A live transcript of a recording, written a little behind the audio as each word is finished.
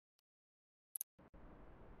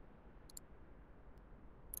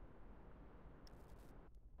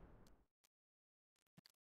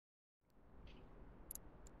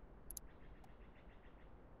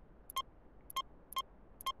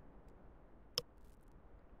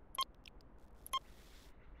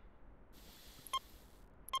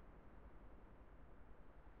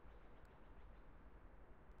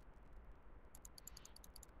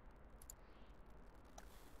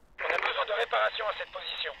confirmation à cette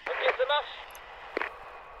position. Ok, ça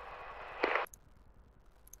marche.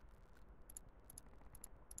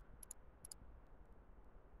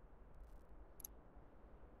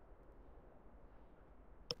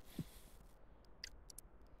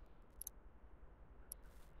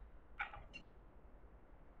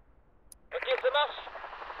 Ok, ça marche.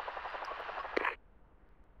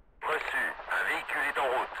 Reçu. Un véhicule est en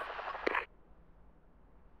route.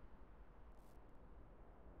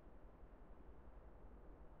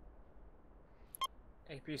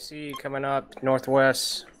 APC coming up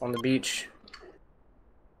northwest on the beach.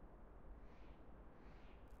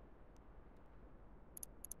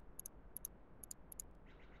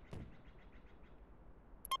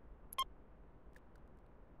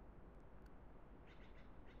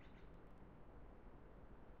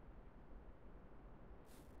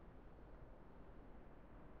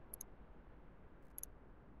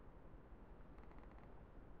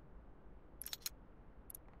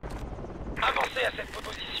 Avancez à cette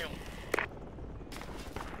position.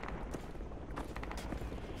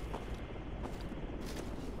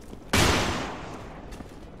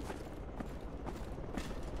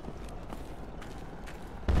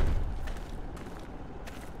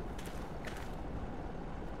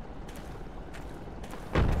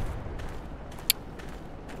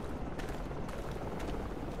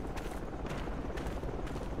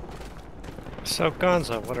 So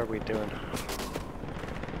Gonzo, what are we doing?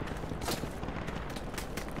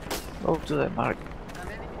 Go to the mark.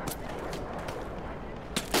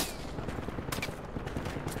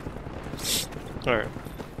 Alright.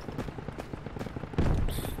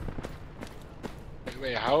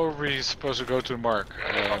 Wait, how are we supposed to go to the mark?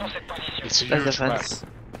 Défendons cette position. It's a Let's huge map. defense.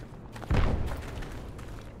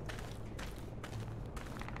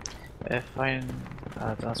 Find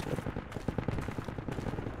transport.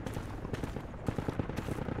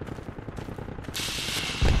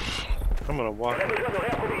 I'm gonna walk.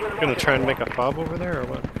 Gonna try and make a fob over there or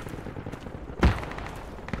what?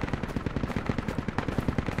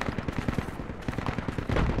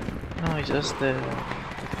 No, it's just the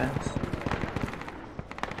defense.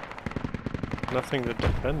 Nothing to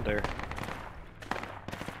defend there.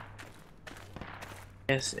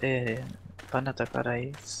 Yes, van a atacar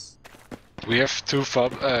ahí. We have two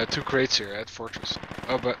crates here at Fortress.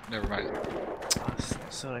 Oh, but never mind. Oh,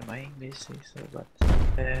 sorry, my English is so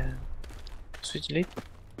bad. Switch lead.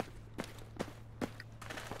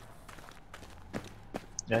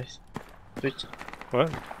 Guys, switch.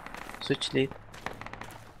 What? Switch lead.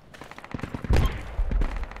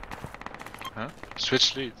 Huh?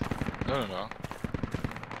 Switch lead. No.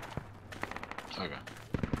 Okay.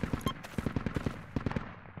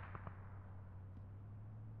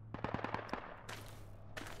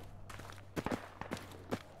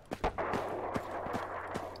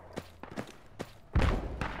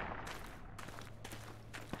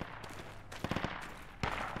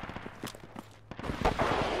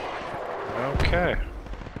 Okay.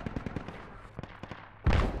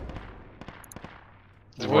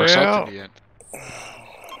 It works out Well- in the end.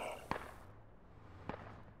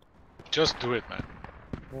 Just do it, man.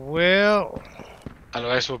 Well,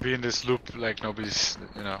 Otherwise we'll be in this loop like nobody's,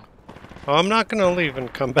 you know. I'm not gonna leave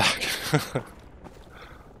and come back.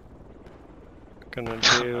 Gonna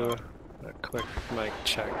do a quick mic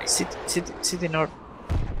check. City north.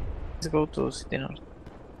 Let's go to city north.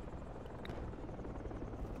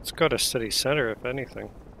 Let's go to city center, if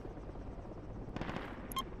anything.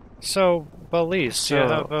 So, Belize, do you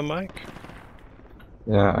So- have a mic?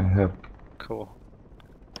 Yeah, I have. Cool.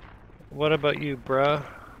 What about you, bruh?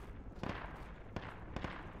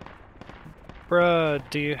 Bruh,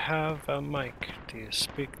 do you have a mic? Do you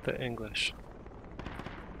speak the English?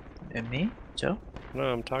 And me? Joe? No,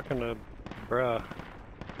 I'm talking to bruh.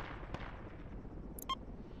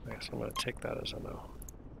 I guess I'm gonna take that as a no.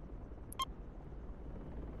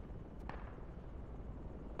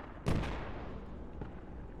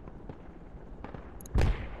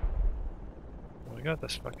 Well, I got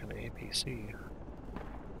this fucking APC.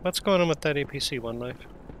 What's going on with that APC, One Knife?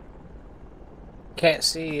 Can't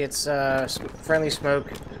see. It's friendly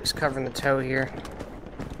smoke. It's covering the toe here.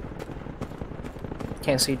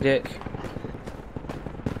 Can't see dick.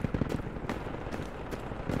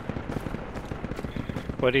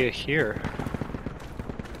 What do you hear?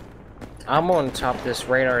 I'm on top of this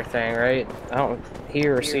radar thing, right? I don't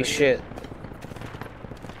hear or see shit.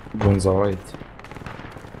 Guns are right.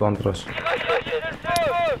 Don't rush.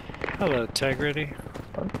 Hello, Integrity.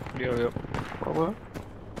 Yo. Over.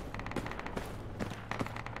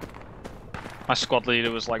 My squad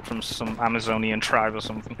leader was like from some Amazonian tribe or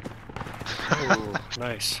something. Ooh,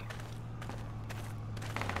 nice.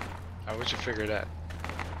 How would you figure that?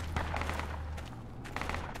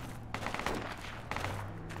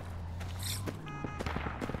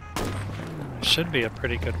 Should be a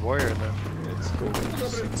pretty good warrior then. Let's go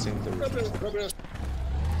 6 into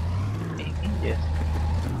Yes.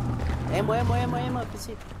 Ammo,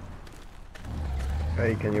 PC.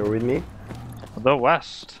 Hey, can you read me? The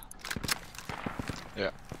west. Yeah.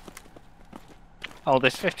 Oh,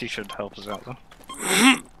 this 50 should help us out though.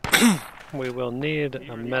 We will need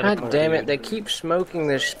a medical. God damn it, unit. they keep smoking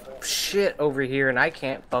this shit over here and I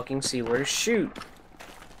can't fucking see where to shoot.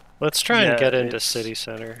 Let's try and Yeah, get into it's- city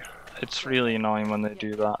center. It's really annoying when they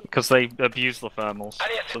do that because they abuse the thermals,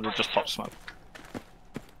 so they just pop smoke.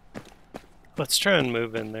 Let's try and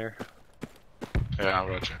move in there. Yeah,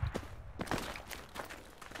 roger.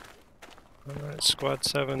 Alright, Squad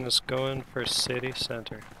 7 is going for city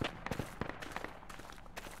center.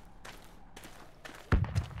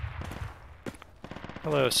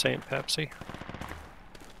 Hello, Saint Pepsi.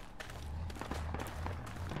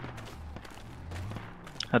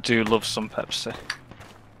 I do love some Pepsi.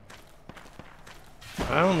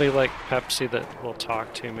 I only like Pepsi that will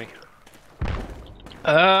talk to me.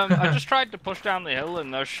 I just tried to push down the hill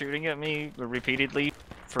and they're shooting at me repeatedly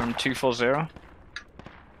from 240.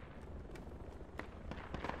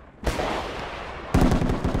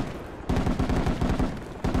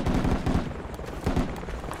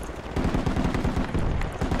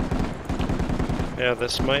 Yeah,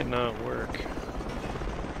 this might not work.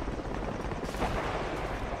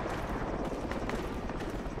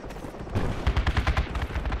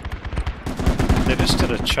 They just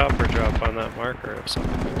did a chopper drop on that marker of some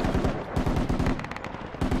kind.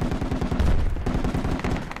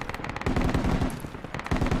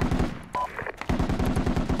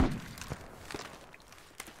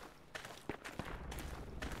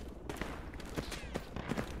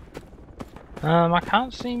 I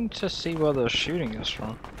can't seem to see where they're shooting us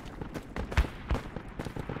from.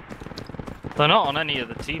 They're not on any of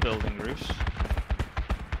the T-building roofs.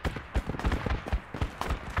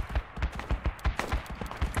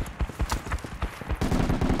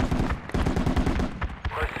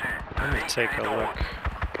 Let me take a look.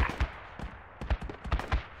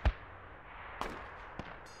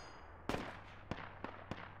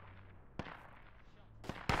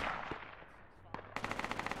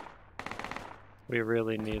 We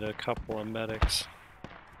really need a couple of medics.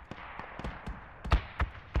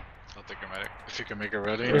 I'll take a medic. If you can make it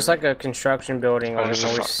ready. There's like a construction building Oh, on there's a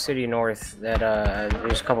North City North that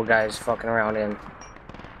there's a couple guys fucking around in.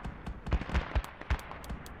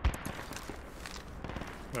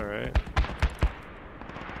 Alright.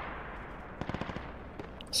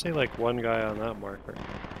 See like one guy on that marker.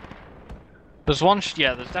 There's one,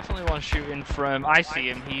 yeah, there's definitely one shooting from, I see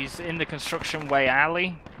him, he's in the construction way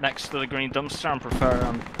alley, next to the green dumpster.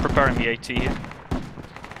 I'm preparing the AT here.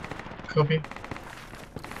 Copy.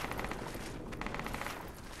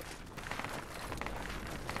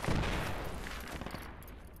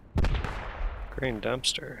 Green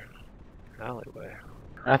dumpster. Alleyway.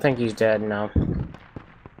 I think he's dead now.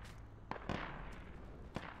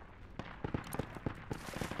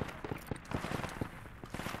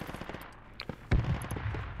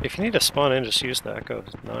 If you need to spawn in, just use the Echo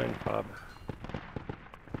 9 fob.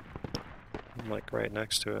 I'm like right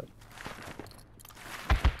next to it.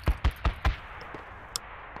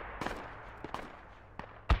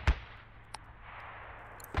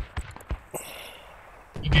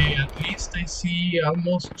 Okay, at least I see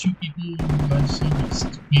almost 2 people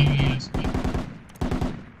southeast. Maybe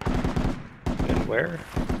And where?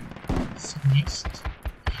 southeast.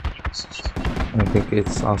 I think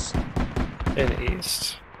it's us. In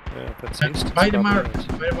east. Yeah, if it's east, it's By the probably mark. us.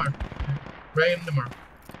 By the mark. Right in the mark.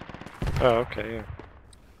 Oh, okay, yeah.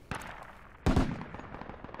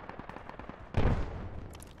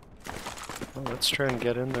 Well, let's try and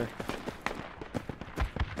get in there.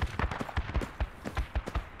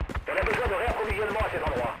 On a besoin de réapprovisionnement à ces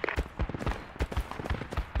endroits.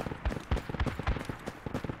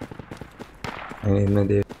 I need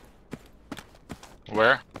medic.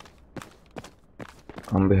 Where?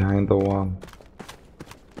 I'm behind the wall.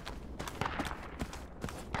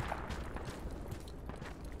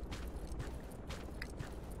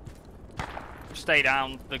 Stay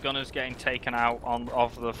down, the gunner's getting taken out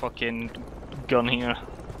of the fucking gun here.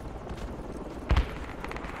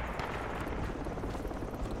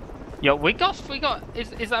 Yo, we got,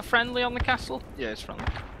 is that friendly on the castle? Yeah, it's friendly.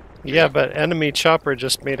 Yeah, but enemy chopper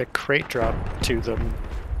just made a crate drop to them.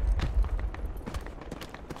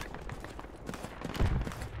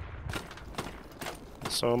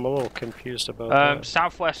 So I'm a little confused about that.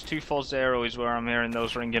 Southwest 240 is where I'm hearing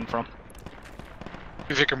those ringing from.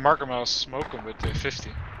 If you can mark him, I'll smoke him with the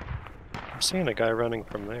 50. I'm seeing a guy running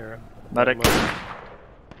from there. Medic.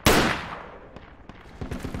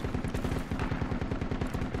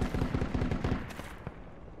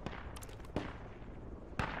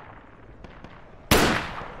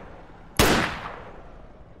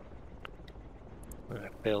 I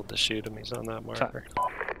failed to shoot him, he's on that marker.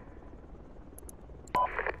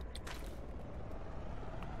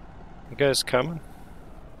 You guys coming?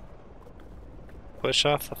 Push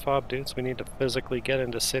off the fob, dudes. We need to physically get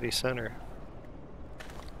into city center.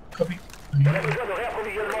 Copy. On a besoin de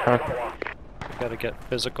réapprovisionnement à cet endroit. We gotta get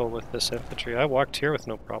physical with this infantry. I walked here with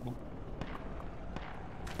no problem.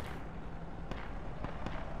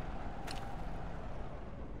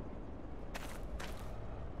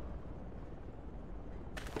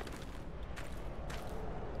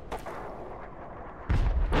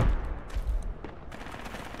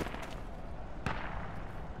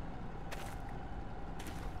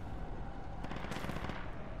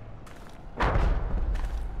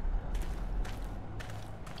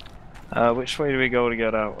 Which way do we go to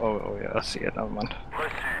get out? Oh yeah, I see it. Never mind. Reçu.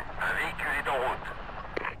 Un véhicule est en route.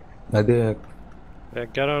 Medic. Yeah,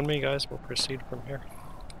 get on me, guys. We'll proceed from here.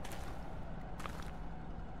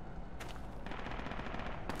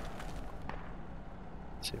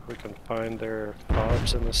 See if we can find their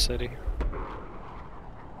fobs in the city.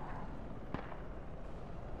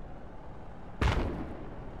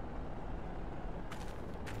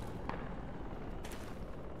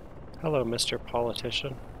 Hello, Mr.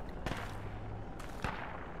 Politician.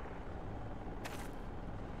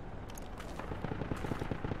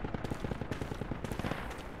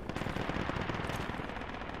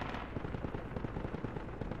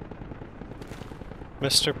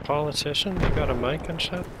 Mr. Politician, you got a mic and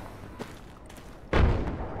shit?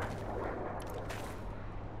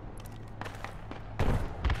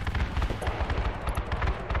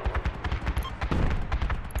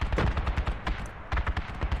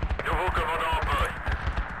 Nouveau commandant en poste.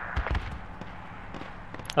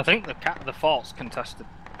 I think the fort's contested.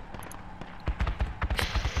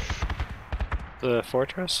 The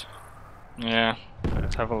fortress? Yeah,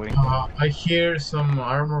 it's heavily. I hear some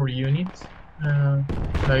armor units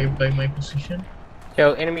by my position.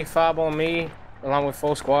 Yo, enemy fob on me, along with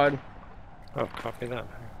full squad. Oh, copy that.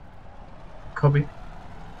 Copy.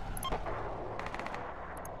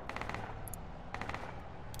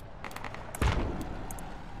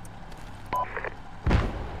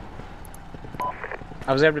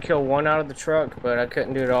 I was able to kill one out of the truck, but I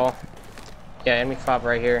couldn't do it all. Yeah, enemy fob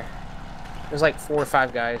right here. There's like 4 or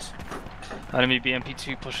 5 guys. Enemy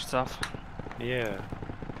BMP2 push it off. Yeah.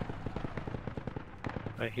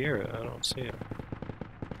 I hear it, I don't see it.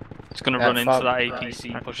 It's gonna That run into fob- that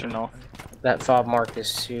APC pushing off. That fob mark is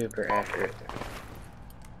super accurate.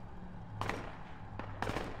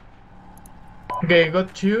 Okay, I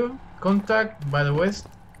got 2 contact by the west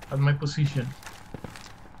at my position.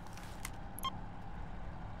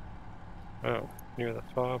 Oh, near the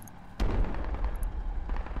fob.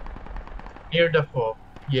 Near the fob.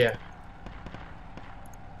 Yeah.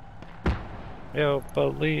 Yo,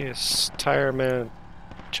 police, tire man,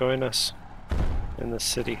 join us in the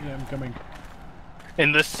city. Yeah, I'm coming.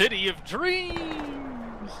 In the city of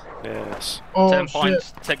dreams! Yes. Oh 10 shit.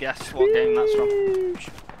 points to guess what game that's from.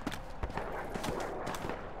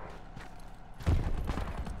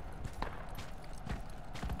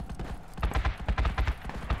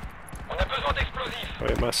 On a besoin d'explosifs.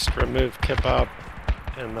 We must remove kebab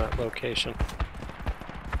in that location.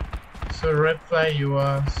 So red flag, you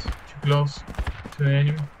are too close to the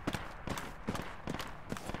enemy.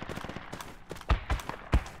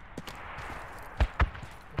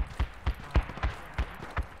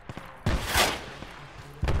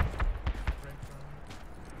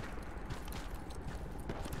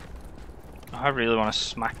 I really want to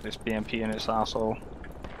smack this BMP in its asshole.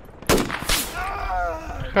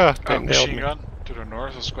 Huh, they nailed Machine me. gun to the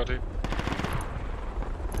north of Squad 8.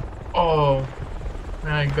 Oh,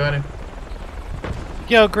 I got it.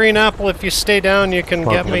 Yo, Green Apple, if you stay down, you can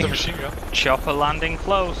get With me. the machine gun. Chopper landing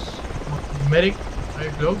close. Medic, are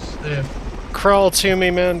you close? Crawl to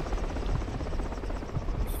me, man.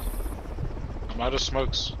 I'm out of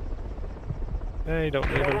smokes. Hey, you don't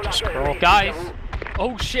need him, just crawl. Guys!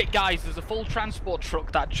 Oh shit, guys, there's a full transport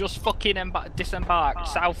truck that just fucking disembarked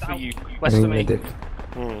south for you, west of me. Medic.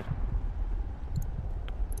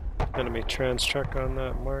 Enemy trans truck on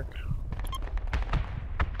that mark.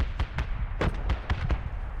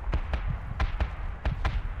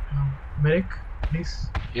 Medic, please.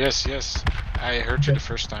 Yes, yes. I heard you the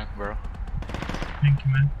first time, bro. Thank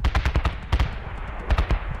you, man.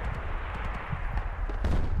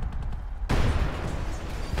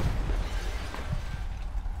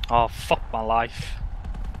 Oh, fuck my life.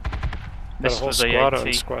 Got a This whole was a squad AT.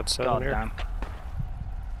 on squad 7 God here. damn.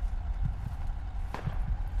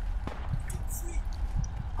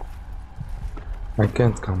 I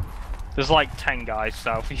can't come. There's like 10 guys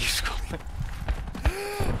south of you, Scotland.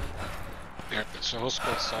 Yeah, it's a whole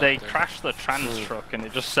squad side They there. crashed the trans truck and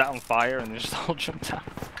it just set on fire and they just all jumped out.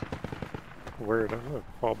 Weird, I'm gonna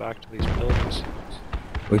fall back to these buildings.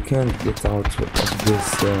 We can't get out of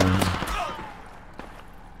this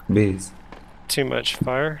base. Too much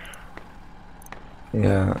fire.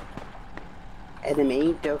 Yeah,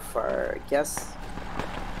 Enemy go for yes.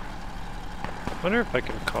 Wonder if I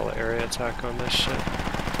can call an area attack on this shit.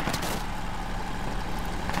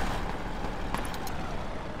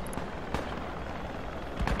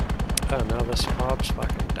 Oh, now this fob's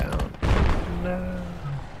fucking down. No.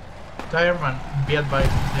 Tireman, be advised,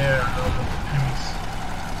 there are a lot of enemies.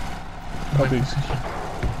 in my position.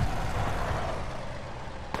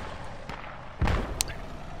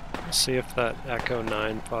 Let's see if that Echo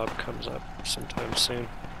 9 fob comes up sometime soon.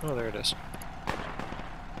 Oh, there it is.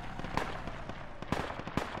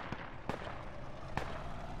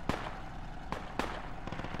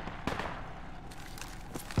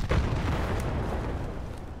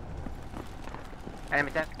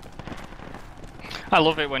 Enemy dead. I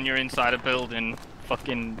love it when you're inside a building,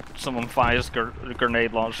 fucking someone fires a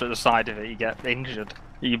grenade launcher at the side of it, you get injured,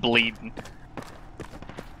 you bleeding.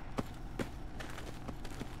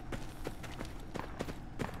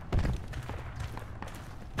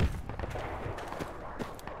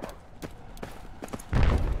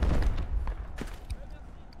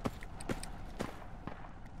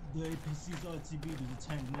 The APC's RTB to the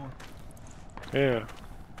tank more. Yeah,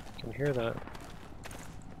 can hear that.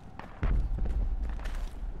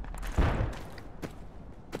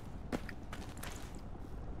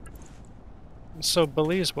 So,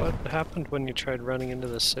 Belize, what happened when you tried running into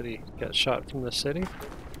the city? Get shot from the city?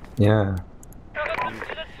 yeah.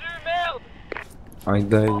 I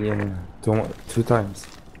died two times.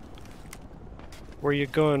 Were you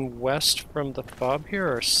going west from the fob here,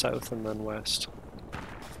 or south and then west?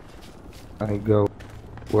 I go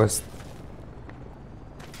west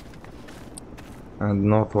and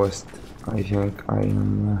northwest. I think I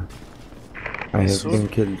am. I have been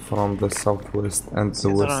killed from the southwest and the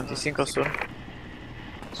west.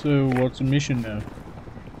 So what's the mission now?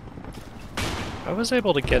 I was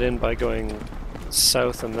able to get in by going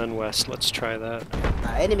south and then west. Let's try that.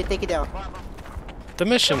 Enemy, take it down. The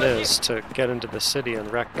mission is to get into the city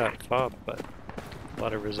and wreck that fob, but a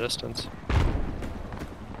lot of resistance.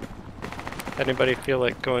 Anybody feel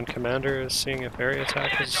like going commander, seeing if area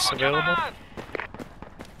attack is available?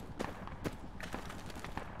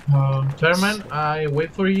 Chairman, I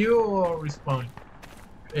wait for you or respond?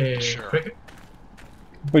 Sure. Cricket?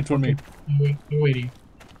 Wait for me. Waiting.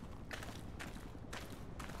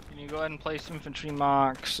 Can you go ahead and place infantry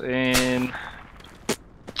marks in...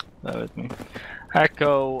 Bear with me.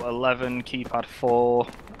 Echo 11, keypad 4,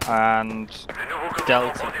 and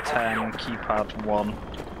Delta 10, keypad 1.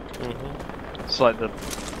 It's like the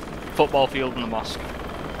football field and the mosque.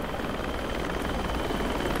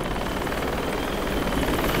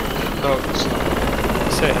 No, it's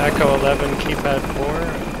not. Say Echo 11, keypad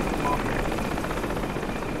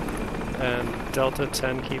 4. And Delta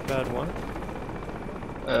 10, keypad 1.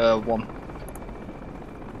 1.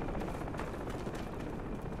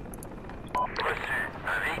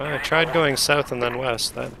 Well, I tried going south and then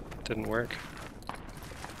west. That didn't work.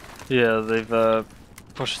 Yeah, they've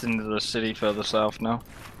pushed into the city further south now.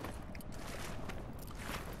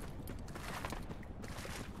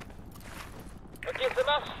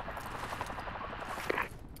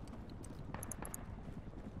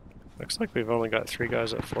 Looks like we've only got 3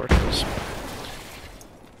 guys at Fortress.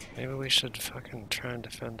 Maybe we should fucking try and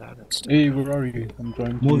defend that instead. Hey, where are you? I'm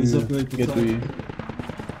trying to get to you.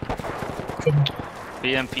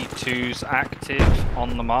 BMP2's active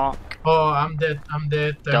on the mark. Oh, I'm dead. I'm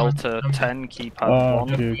dead. Delta I'm 10, keypad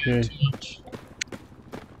 1. Okay.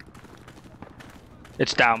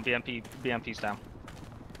 It's down, BMP's down.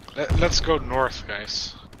 Let's go north,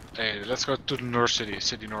 guys. Hey, let's go to the north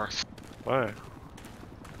city north. Why?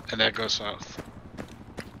 And then go south.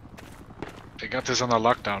 They got this on a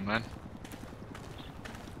lockdown, man.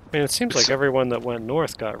 I mean, it seems like everyone that went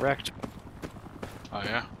north got wrecked. Oh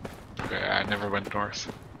yeah? Okay, I never went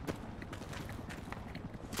north.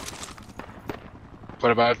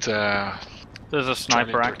 What about There's a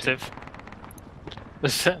sniper 2013? active.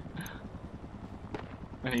 Is it?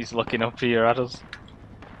 And he's looking up here at us.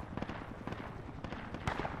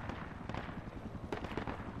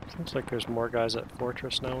 Seems like there's more guys at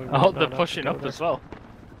Fortress now. We might Oh, not they're have to pushing go up there. as well.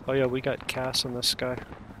 Oh yeah, we got Cass in the sky.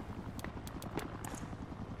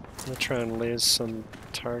 I'm gonna try and laze some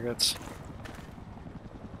targets.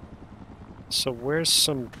 So where's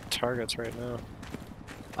some targets right now?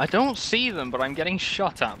 I don't see them, but I'm getting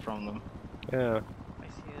shot at from them. Yeah. I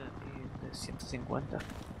see the 150.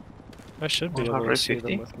 I should be able to see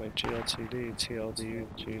them 150. with my GLTD, TLD,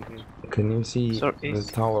 GD. Can you see So the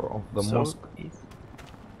east. tower of the mosque? East.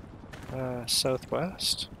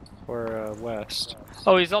 Southwest? Or west?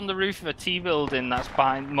 Oh, he's on the roof of a T building that's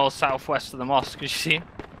behind, more southwest of the mosque. Did you see him?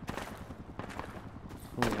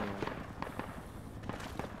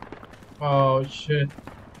 Oh shit.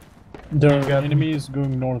 The You got enemy is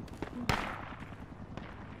going north.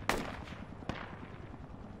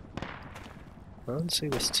 I don't see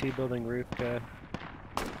this T building roof guy.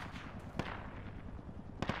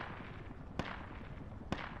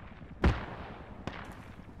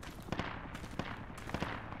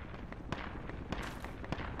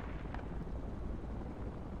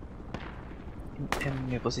 In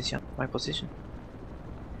your position, my position.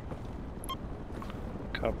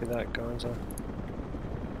 Copy that, Gonzo.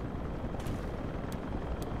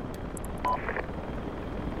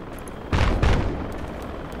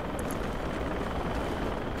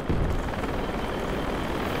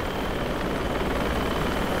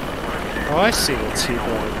 Oh, I see the T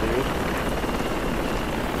building, dude.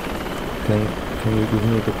 Can you give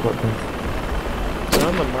me the coordinates? It's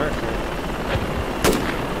on the marker.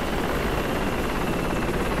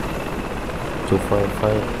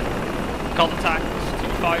 255. Contact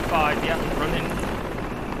 255. Yeah, running.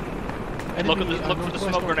 Look at the, look for the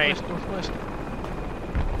smoke grenade.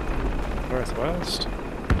 Northwest?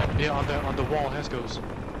 Yeah, on the wall, Hesco's.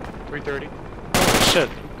 330. Oh shit.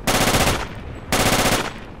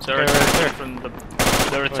 They're Okay, attacking right there. from the.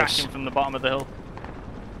 They're attacking from the bottom of the hill.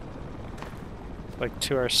 Like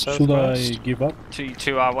to our Should I southwest? give up?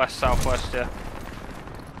 To our west southwest. Yeah.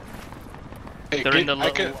 Hey, They're in the I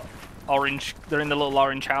little can- orange. They're in the little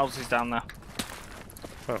orange houses down there.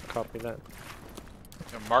 Oh, copy that.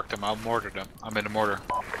 Mark them, I'll mortar them. I'm in a mortar.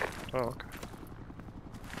 Oh, okay.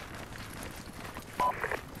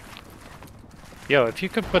 Yo, if you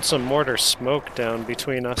could put some mortar smoke down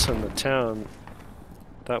between us and the town,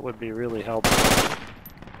 that would be really helpful.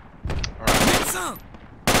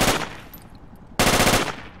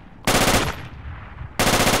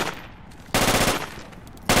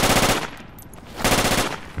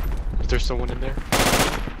 Is there someone in there?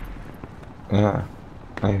 Yeah,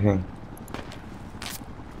 I think.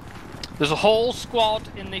 There's a whole squad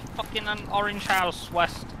in the fucking orange house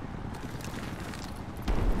west.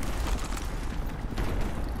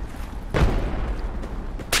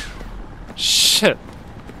 Shit!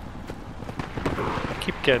 I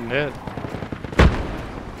keep getting hit.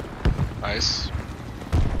 Nice.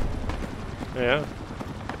 Yeah.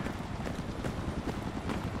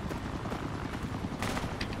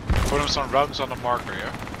 Put him some rugs on the marker,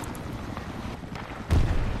 yeah?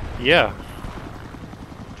 Yeah.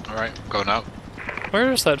 Alright, going out.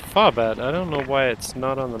 Where is that fob at? I don't know why it's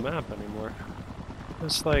not on the map anymore.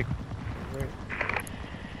 It's like... where-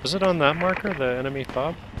 is it on that marker, the enemy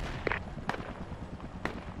fob?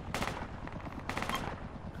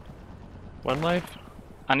 One life?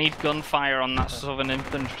 I need gunfire on that southern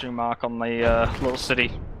infantry mark on the little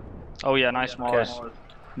city. Oh yeah, nice Morris.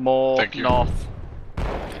 More Thank you. north.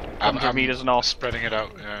 I'm 100 meters north. spreading it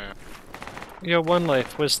out, yeah. Yeah, one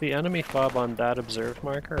life. Was the enemy fob on that observed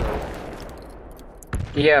marker? Or?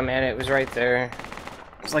 Yeah, man, it was right there.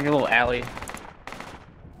 It's like a little alley.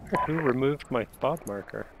 Who removed my fob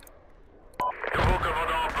marker?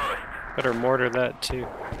 Better mortar that too.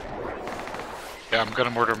 Yeah, I'm gonna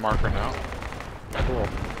mortar marker now. Cool.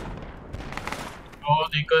 Oh,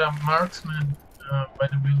 they got a marksman by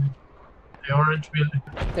the building. The orange building.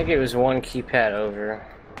 I think it was one keypad over.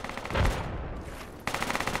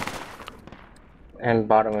 And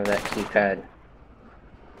bottom of that keypad.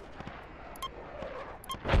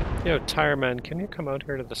 Yo, Tire Man, can you come out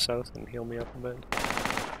here to the south and heal me up a bit?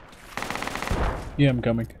 Yeah, I'm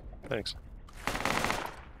coming. Thanks.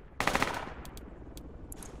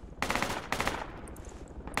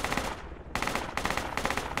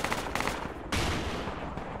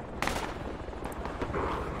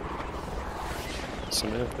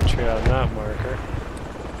 Some infantry on that marker.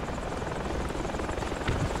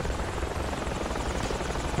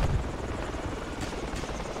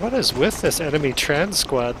 What is with this enemy trans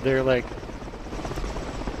squad? They're like...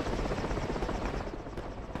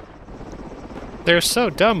 they're so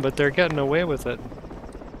dumb, but they're getting away with it.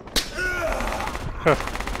 Huh.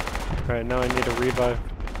 Alright, now I need a revive.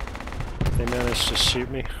 They managed to shoot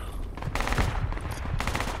me.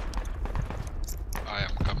 I am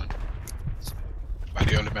coming. Am I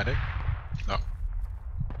the only medic? No.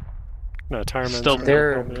 No, Tireman's Still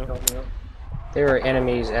There are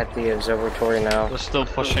enemies at the observatory now. They're still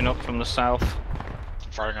pushing up from the south.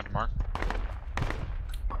 Firing at the mark.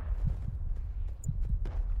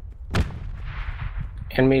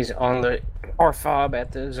 Enemies on the R-fob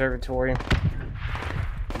at the observatory.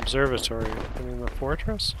 Observatory. I mean the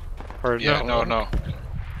fortress? Or Yeah, no.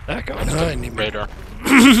 Echo 9. Radar.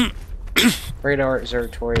 Radar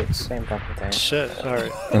observatory, it's the same fucking thing. Shit,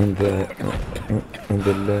 alright. And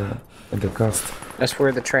the cast. That's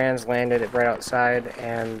where the trans landed right outside,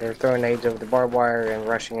 and they're throwing nades over the barbed wire and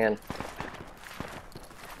rushing in.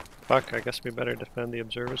 Fuck, I guess we better defend the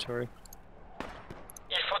observatory.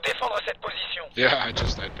 Il faut défendre cette position. Yeah, I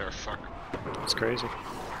just died there. Fuck. It's crazy.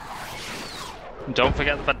 Don't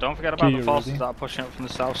forget about the forces that are pushing up from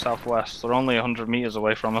the south-southwest. They're only 100 meters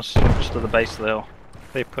away from us, just at the base of the hill.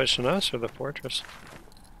 They pushing us or the fortress?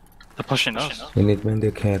 They're pushing us. We need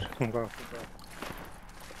medic here. Wow.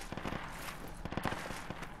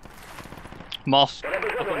 Moss. Look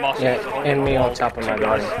at Moss. Yeah, enemy on top of my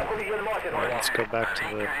body. Alright, let's go back to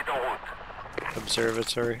the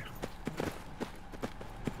observatory.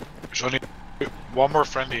 There's only one more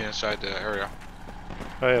friendly inside the area.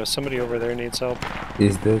 Oh yeah, somebody over there needs help.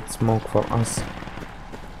 Is that smoke for us?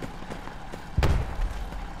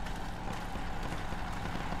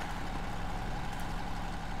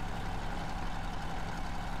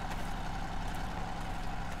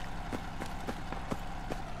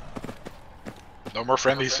 No more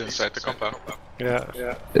friendlies inside the compound.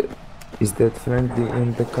 Yeah. Is that friendly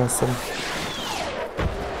in the castle?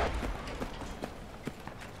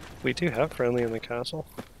 We do have friendly in the castle.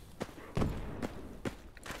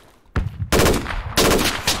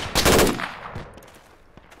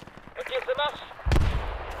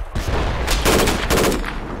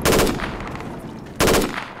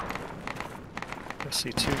 I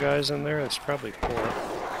see 2 guys in there, it's probably 4.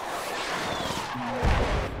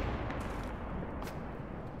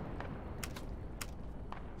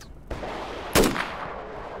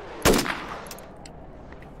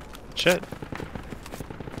 Shit.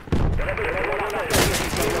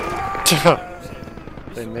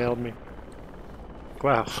 They nailed me.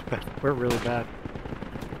 Wow, we're really bad.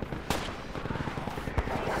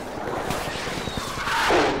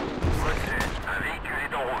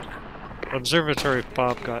 Observatory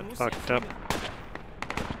Bob got fucked up.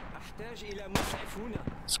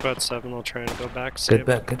 Squad 7 will try and go back. Get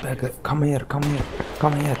back, get back. Come here.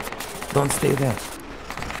 Don't stay there.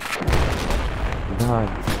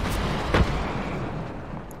 Die.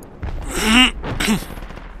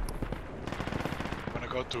 Wanna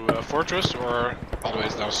go to Fortress or all the way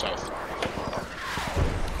down south?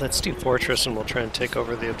 Let's do Fortress and we'll try and take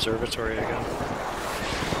over the observatory again.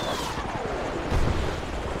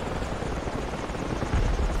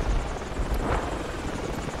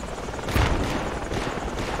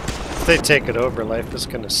 If they take it over, life is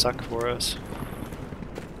gonna suck for us.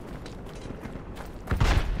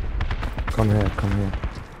 Come here.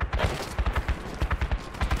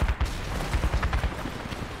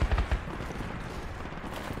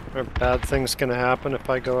 Are bad things gonna happen if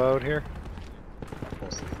I go out here? I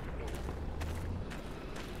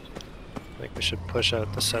think we should push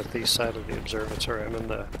out the southeast side of the observatory. I'm in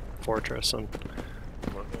the fortress and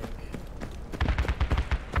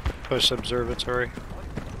push observatory.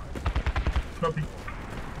 Copy.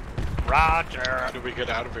 Roger. How do we get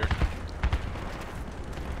out of here?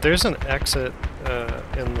 There's an exit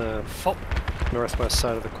in the northwest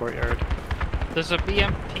side of the courtyard. There's a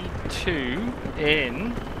BMP-2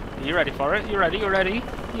 in. Are you ready for it? You ready?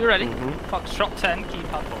 Mm-hmm. Foxtrot 10,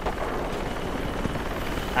 keep up.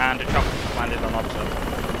 And a chopper landed on observer.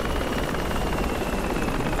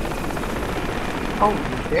 Oh,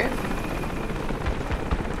 you dead?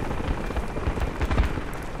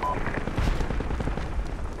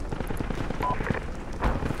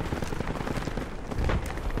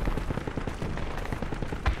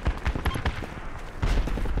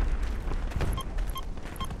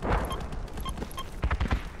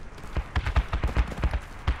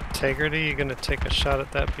 Integrity, you gonna take a shot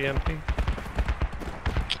at that BMP?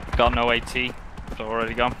 Got no AT. It's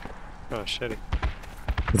already gone. Oh, shitty.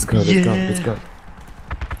 Let's go.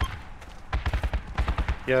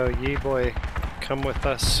 Yo, Yee boy, come with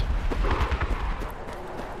us.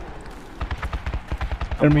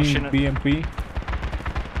 Enemy BMP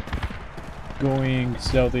going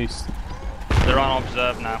southeast. They're on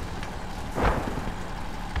observe now.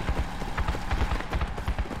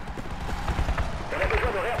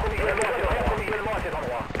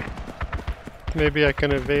 Maybe I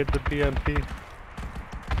can evade the BMP.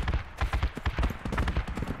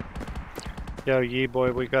 Yo, Yee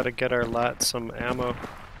boy, we gotta get our lat some ammo.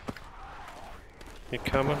 You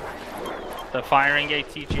coming? They're firing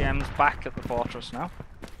ATGMs back at the fortress now.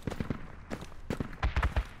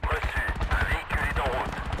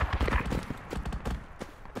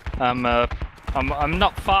 I'm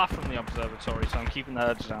not far from the observatory, so I'm keeping the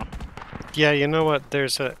herds down. Yeah, you know what?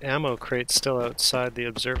 There's an ammo crate still outside the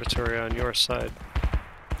observatory on your side.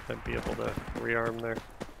 I'd be able to rearm there.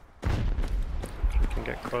 If you can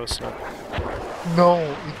get close enough. No,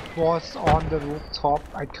 it was on the rooftop.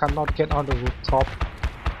 I cannot get on the rooftop.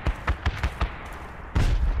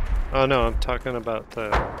 Oh no, I'm talking about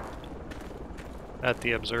at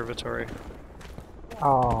the observatory.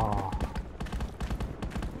 Oh.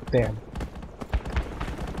 Damn.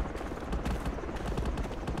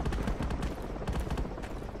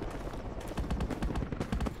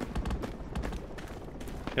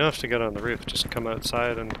 You don't have to get on the roof, just come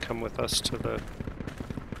outside and come with us to the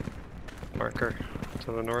marker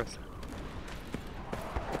to the north.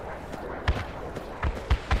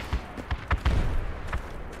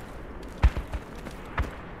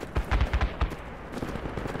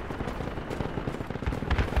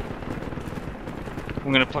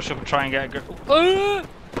 I'm gonna push up and try and get a grip.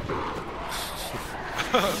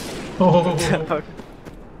 Oh.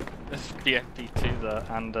 There's BFD2 there,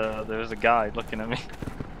 and there's a guy looking at me.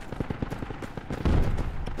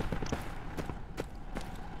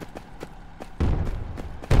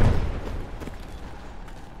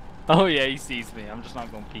 Oh yeah, he sees me. I'm just not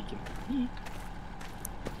going to peek him.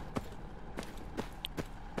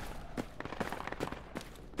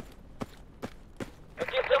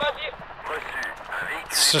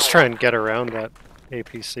 Let's just try and get around that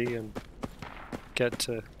APC and get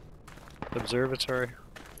to observatory.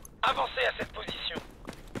 Avancez à cette position.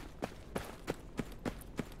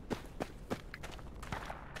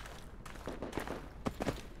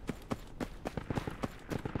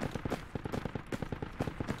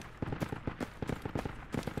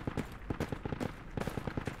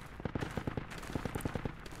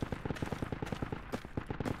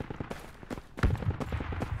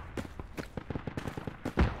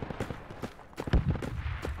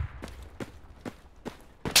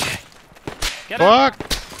 Fuck!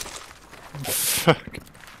 Fuck.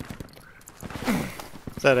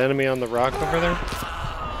 Is that enemy on the rock over there?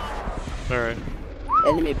 Alright.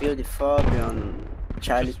 Enemy build fob on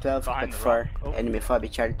Charlie 12, pet 4. Oh. Enemy fob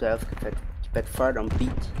Charlie 12, pet 4 on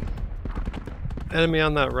beat. Enemy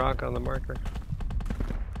on that rock on the marker.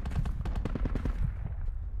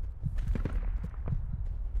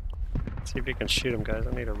 See if you can shoot him, guys.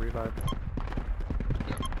 I need a revive.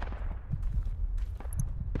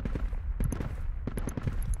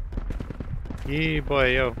 Yee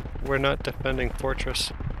boy, yo, we're not defending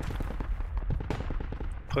fortress.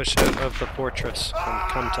 Push out of the fortress and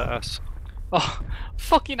come to us. Oh,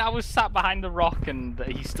 fucking! I was sat behind the rock and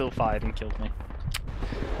he still fired and killed me.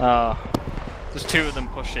 There's two of them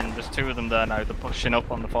pushing. There's two of them there now. They're pushing up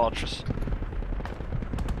on the fortress.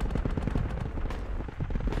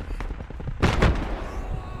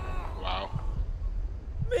 Wow.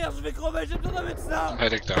 Merde, je vais crever, j'ai besoin d'un médecin.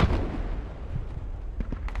 Medic down.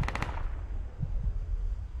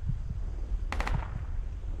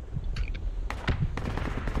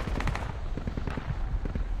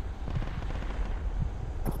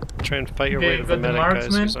 Try and fight your way to the medic,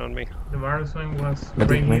 guys. He's on me. The marksman was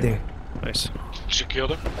Medic, medic. Nice. Did you kill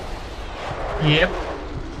him? Yep.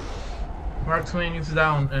 Marksman is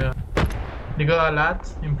down. They got a lot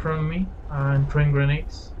in front of me and throwing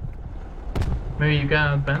grenades. Maybe you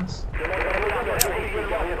can advance.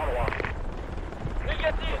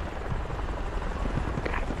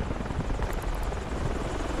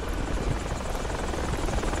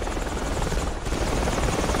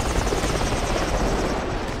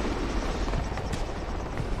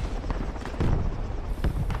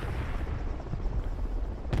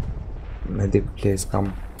 Medic, please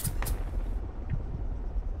come.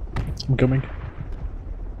 I'm coming.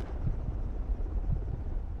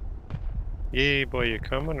 Yee boy, you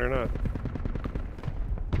coming or not?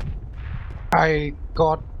 I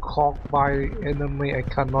got caught by enemy. I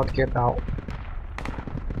cannot get out.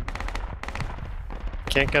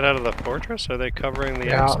 Can't get out of the fortress? Are they covering the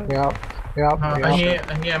Yeah, exit? yeah.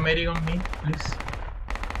 I need a medic on me, please.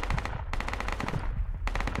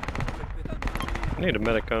 I need a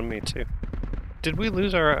medic on me too. Did we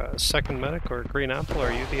lose our second medic or green apple?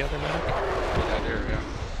 Are you the other medic? Right here,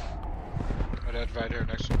 yeah. Right here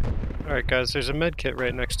next to me. Alright guys, there's a med kit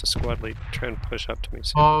right next to squad lead. Try and push up to me.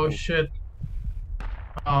 So Oh shit.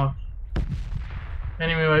 Enemy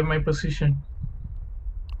by my position.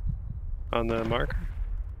 on the marker?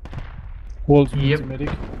 Walls Yep. medic.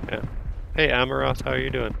 Yeah. Hey Amaroth, how are you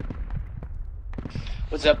doing?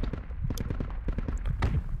 What's up?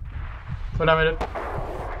 Voilà,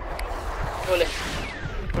 mets-le.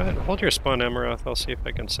 Go ahead, hold your spawn, Amaroth. I'll see if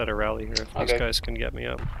I can set a rally here if these guys can get me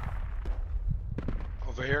up.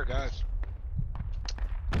 Over here, guys.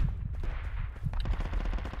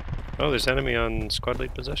 Oh, there's enemy on squad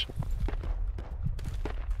lead position.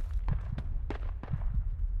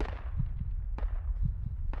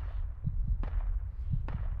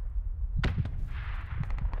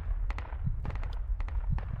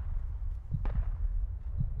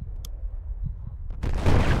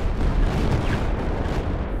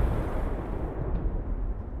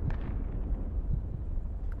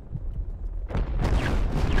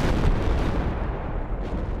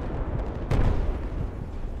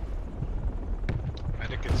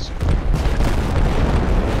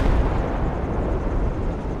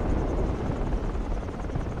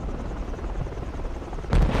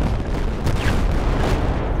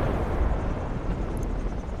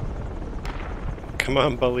 Come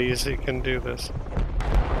on, Belize, you can do this.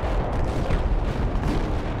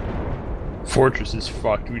 Fortress is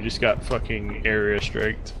fucked. We just got fucking area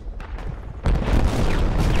striked.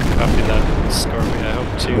 Copy that, Scorpio. I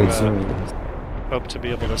hope to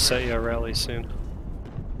be able to set you a rally soon.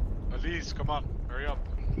 Elise, come on, hurry up.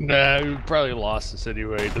 Nah, we probably lost this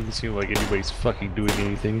anyway. It doesn't seem like anybody's fucking doing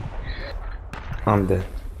anything. I'm dead.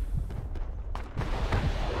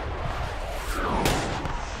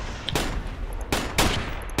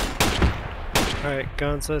 Alright,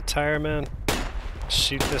 Gonza, Tire Man.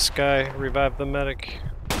 Shoot this guy, revive the medic,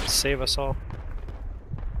 save us all.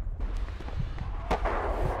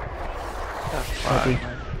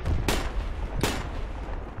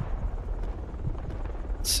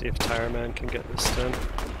 Let's see if Tire Man can get this done.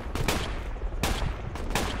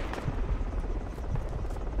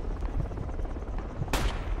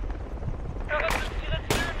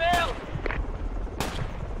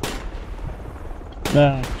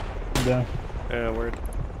 Nah, I'm down. Yeah, word.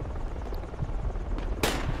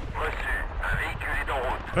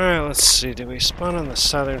 Alright, let's see. Do we spawn on the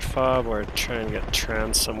southern fob or try and get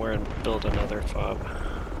trans somewhere and build another fob?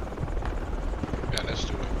 Yeah, let's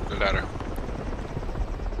do it. The latter.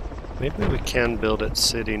 Maybe we can build at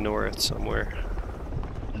City North somewhere.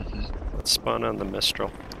 Let's spawn on the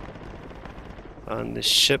Mistral. On the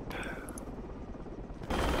ship.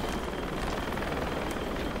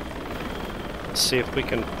 Let's see if we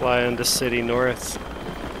can fly into City North.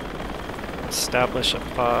 Establish a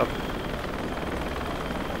fob.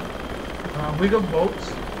 We got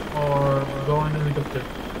boats or go in helicopter?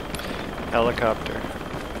 Helicopter.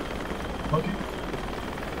 Okay.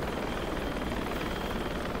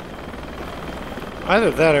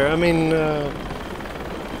 Either that or, I mean,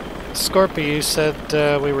 Scorpio, you said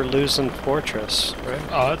we were losing Fortress, right?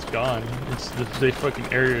 Oh, that's gone. They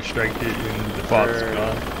fucking area striked it and the fob's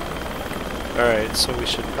gone. Alright, so we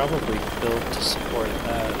should probably build to support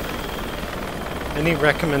that. Any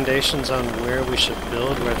recommendations on where we should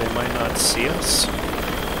build where they might not see us?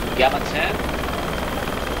 Gamma 10?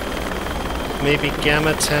 Maybe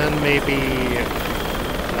Gamma 10, maybe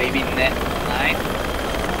Net 9?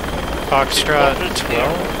 Foxtrot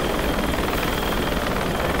 12?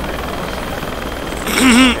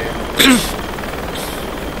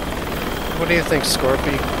 What do you think,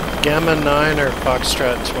 Scorpio? Gamma 9 or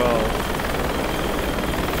Foxtrot 12?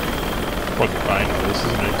 Fucking fine, this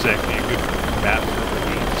isn't exactly a good map for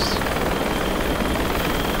reliefs.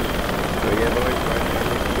 So yeah, boys,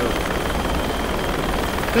 let's go.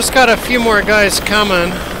 Just got a few more guys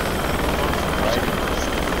coming.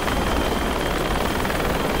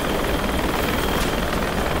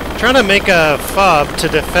 Trying to make a fob to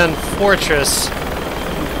defend Fortress.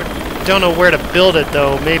 Don't know where to build it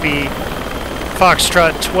though. Maybe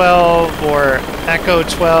Foxtrot 12 or Echo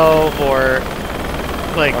 12 or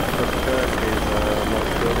like.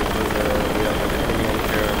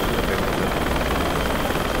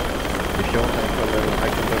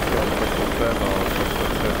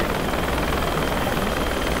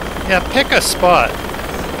 Yeah, pick a spot.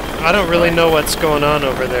 I don't really know what's going on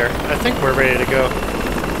over there. I think we're ready to go.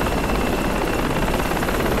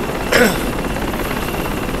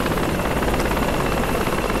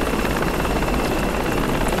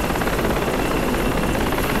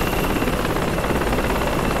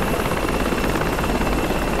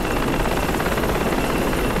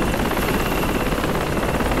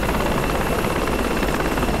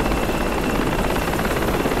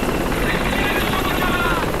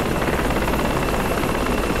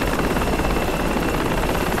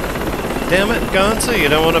 Damn it, Gonza, you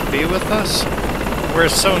don't want to be with us? We're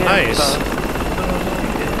so nice.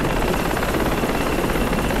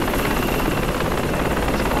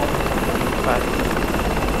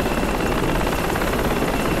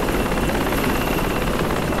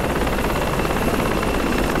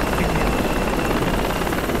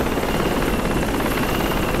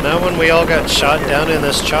 when we all got shot down in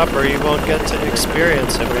this chopper, you won't get to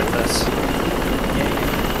experience it with us.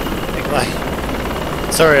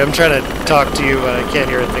 Like, sorry, I'm trying to talk to you, but I can't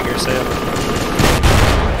hear a thing you're saying.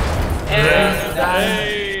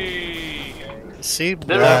 See,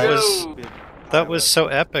 that was so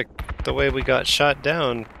epic, the way we got shot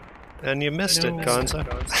down, and you missed it, Gonza.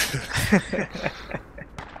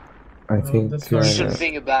 I think You should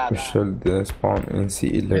think about we should spawn in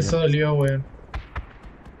C11. I saw Leo where.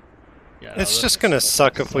 It's just gonna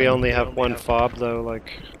suck if we only have one fob, though.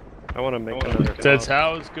 Like, I want to make another. That's fob.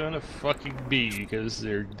 how it's gonna fucking be because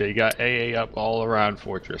they got AA up all around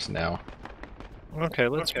Fortress now. Okay,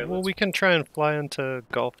 well, we can try and fly into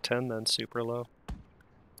Gulf 10 then, super low.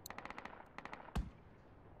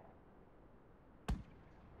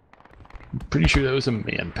 Pretty sure that was a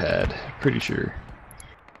man pad. Pretty sure.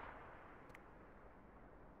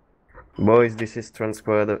 Boys, this is Trans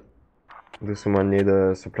Squad. Do someone need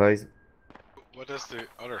supplies? What does the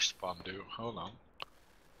other spawn do? Hold on.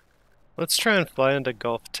 Let's try and fly into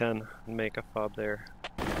Gulf 10 and make a fob there.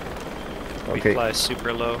 Okay. We fly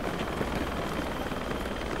super low.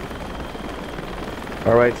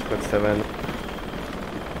 Alright, Squad 7.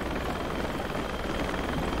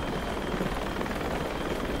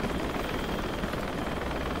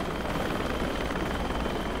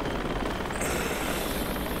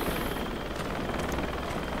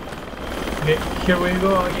 Okay, here we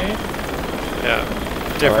go again.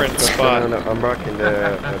 Yeah, different spot. Embark in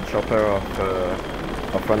the chopper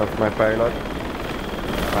of one of my pilots.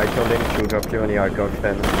 I told him to drop you on the Gulf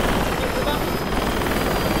 10.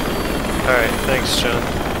 Alright, thanks, John.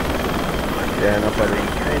 Yeah, no problem.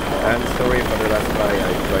 I'm sorry for the last fly. I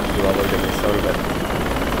tried to avoid the missile, but...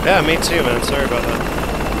 Yeah, me too, man. Sorry about that.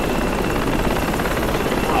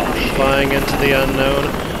 Flying into the unknown.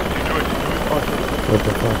 What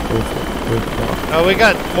the fuck? Oh, we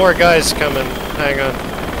got more guys coming. Hang on.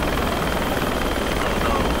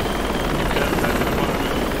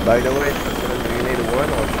 By the way, do you need one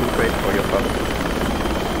or two crates for your pump?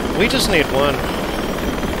 We just need one.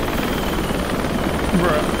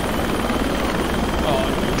 Bruh.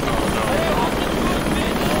 Oh,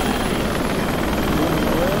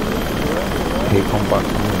 Hey, come back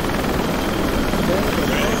to me.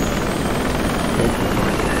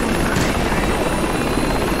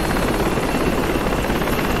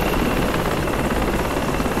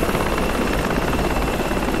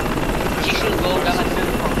 You should go down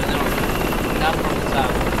from the north, not from the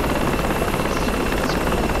south.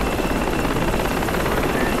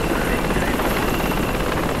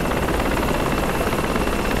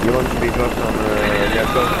 You want to be dropped on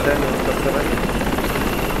Gulf 10 or Gulf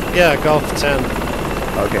 7? Yeah, Gulf 10.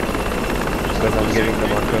 Okay. Because I'm giving the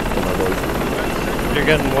markers to my boys. You're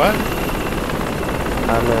getting what?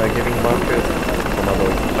 I'm giving markers for my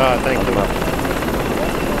boys. Ah, thank you.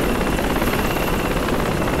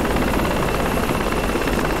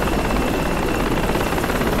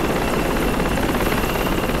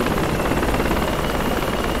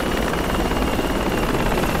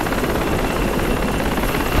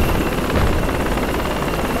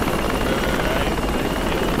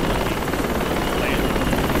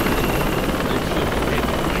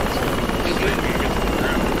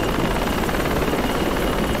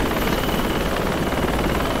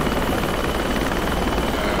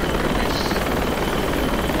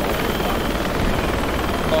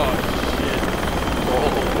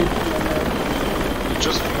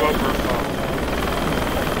 Just flew over a phone.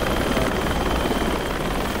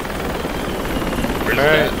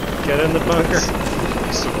 Alright, get in the bunker.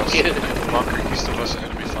 East of us. Bunker east of us,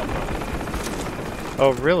 enemy phone.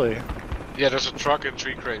 Oh, really? Yeah, there's a truck and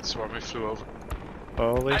 3 crates where we flew over.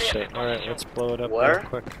 Holy shit. Alright, let's blow it up Where? real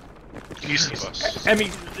quick. East of us. I mean,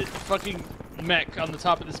 the fucking mech on the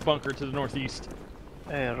top of this bunker to the northeast.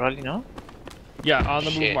 Rally now? Yeah, on the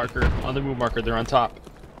move Shit. marker. On the move marker, they're on top.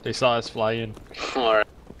 They saw us fly in. Alright.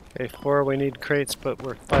 Hey, 4, we need crates, but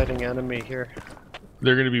we're fighting enemy here.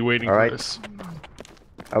 They're gonna be waiting Alright. for us.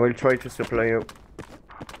 I will try to supply you.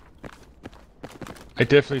 I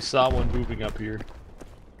definitely saw one moving up here.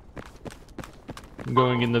 I'm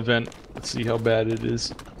going in the vent. Let's see how bad it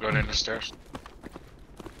is. Going in the stairs.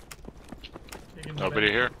 Nobody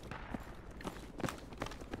here.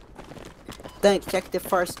 Tank, check the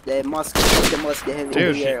first mosque. The mosque, the heavy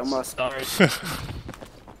Dude, air mosque.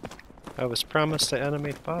 I was promised an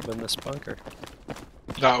enemy fob in this bunker.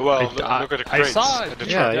 No, well, I- look at the I crates. saw it. and the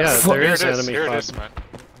Yeah, truck. yeah, there Here is it is, enemy here it fob. is, man.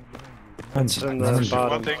 It's in the One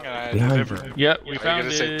bottom. thing and I Behind deliver. Yeah, we Are you found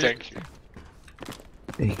gonna say it. thank you?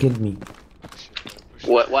 He killed me.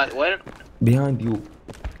 What, where? Behind you.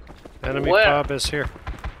 Enemy Where? fob is here.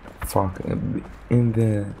 Fuck. In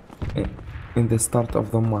the In the start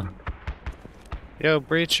of the mark. Yo,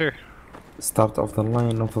 Breacher. Start of the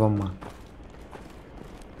line of the mark.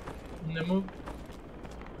 On the move.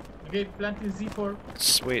 Okay, planting Z4.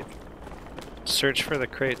 Sweet. Search for the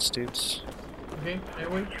crates, dudes. Okay, I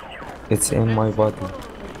wait. It's in my body.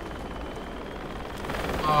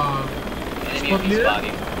 Enemy on his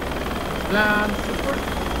body. Plant Z4.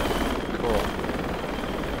 Cool.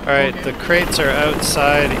 Alright, the crates are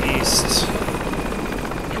outside east.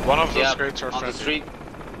 One of those crates are on the street.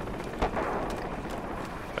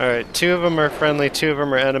 Alright, 2 of them are friendly, 2 of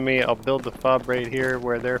them are enemy. I'll build the fob right here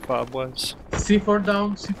where their fob was. C4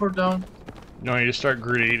 down, C4 down. No, you just start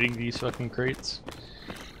grenading these fucking crates.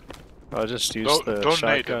 I'll just use the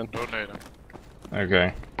shotgun. Don't nade him.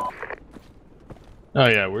 Okay. Oh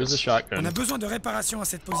yeah, where's the shotgun? On a besoin de réparation à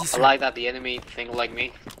cette position. I like that the enemy think like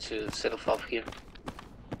me to set off up here.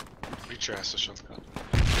 Reacher has a shotgun.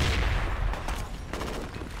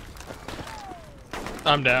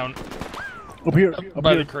 I'm down. Up here,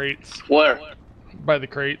 by the crates. Where? By the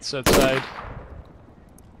crates outside.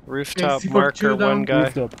 Rooftop marker, one guy.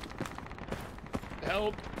 Rooftop.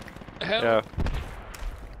 Help! Help! Yeah.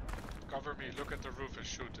 Cover me, look at the roof and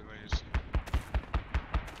shoot when you see.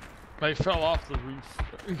 I fell off the roof.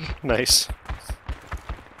 Nice.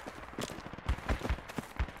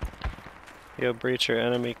 Yo, Breacher,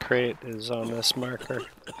 enemy crate is on this marker.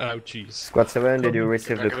 Oh, jeez. Squad 7, did you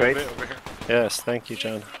receive the crate? Yes, thank you,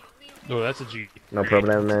 John. No, that's a G. No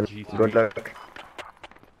problem, man. Good luck.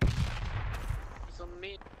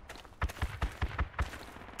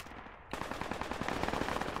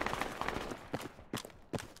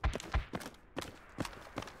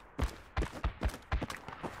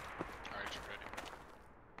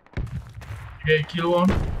 Okay, kill one.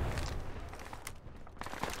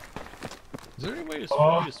 Is there any way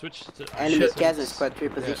to switch to... Enemy Kaz squad 3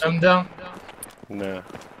 position. I'm down. No.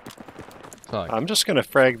 I'm just gonna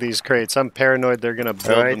frag these crates. I'm paranoid they're gonna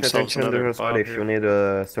build Alright, themselves attention another to squad. bomb If you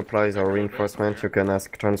need supplies or reinforcement, you can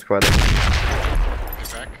ask Tron Squad. Hey,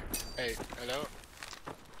 back. Hey, hello?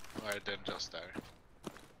 Oh, I didn't just die.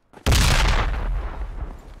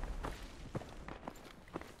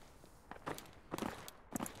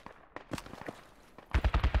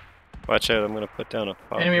 Watch out, I'm gonna put down a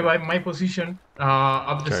fob. Enemy by my position,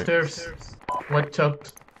 up the stairs. Watch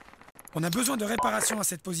out. On a besoin de réparation à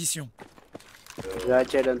cette position.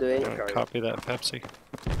 Roger on the way. Copy that, Pepsi.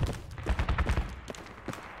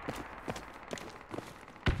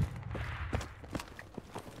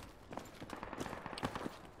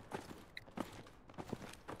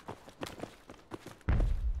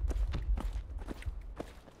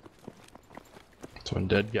 It's one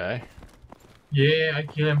dead guy. Yeah, I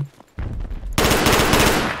kill him.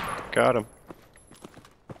 Got him.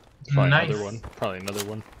 Probably Nice. another one. Probably another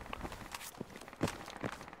one.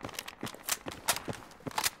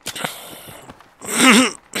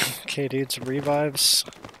 Okay, dudes, revives.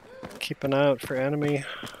 Keep an eye out for enemy.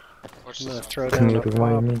 I'm gonna throw Can down you a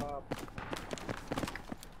revive me?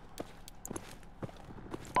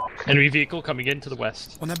 Enemy vehicle coming in to the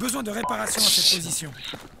west. On a besoin de réparation à cette position.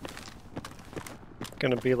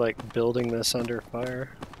 Gonna be like building this under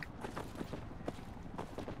fire.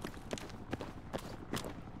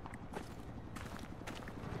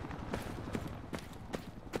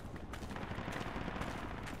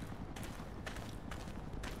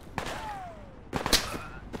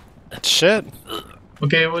 Shit.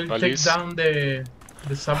 Okay, we'll Police. take down the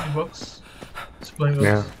supply box. Supply box.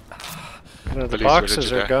 Yeah. No, the Police, boxes where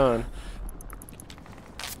did you are die? gone.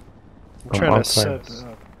 I'm I'm trying to outside. set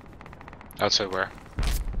up. Outside where?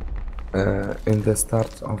 In the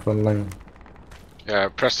start of the line. Yeah,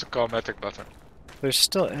 press the call medic button. There's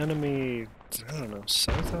still enemy, I don't know,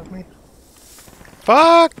 south of me?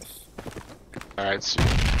 Fuck! Alright, so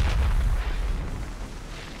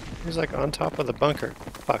He's like on top of the bunker.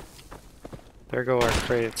 Fuck. There go our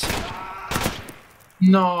crates.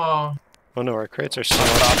 No. Oh no, our crates are still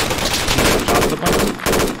on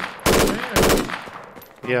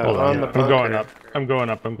Yeah, Hold on the bunker. I'm going up. I'm going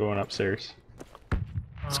up. I'm going upstairs.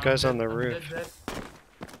 This guy's on the roof.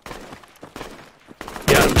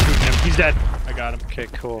 Yeah, I'm shooting him. He's dead. I got him. Okay,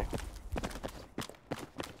 cool.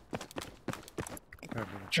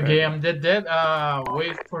 Okay, I'm dead.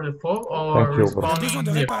 Wait for the fall or Thank you, bro.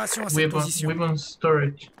 respawn weapon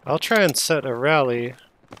storage. I'll try and set a rally.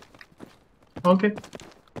 Okay.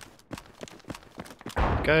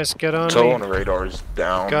 Guys, get on So me. on the radar is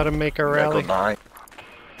down. Gotta make a rally. Echo 9.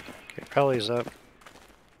 Okay, rally's up.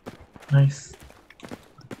 Nice.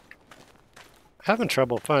 Having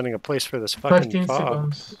trouble finding a place for this fucking 15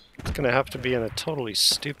 fob. seconds. It's gonna have to be in a totally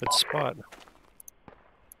stupid spot.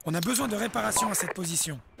 On a besoin de réparation à cette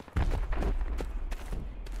position.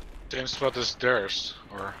 Same spot as theirs,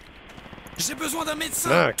 or? J'ai besoin d'un médecin.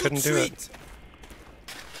 No, I couldn't do it.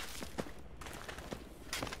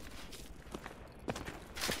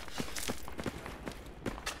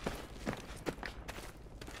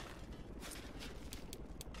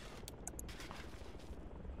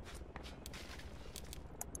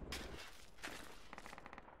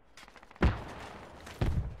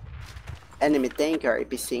 Enemy tank or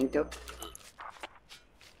Epicento.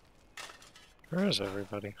 Where is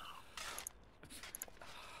everybody?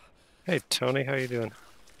 Hey Tony, how you doing?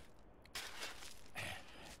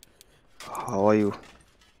 How are you?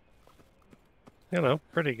 You know,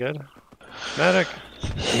 pretty good. Medic.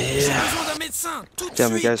 Yeah.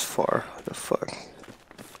 Damn, you guys far. What the fuck?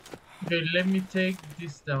 Okay, let me take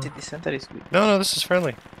this down. City center is good. No, this is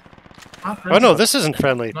friendly. Ah, Oh no, this isn't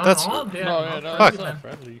friendly. No, That's no, they are not fuck. friendly.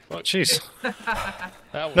 Friendly. Fuck. Jeez.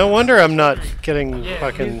 That No was- wonder I'm not getting Yeah,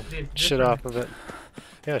 fucking this shit different. off of it.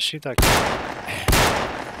 Yeah, shoot that guy.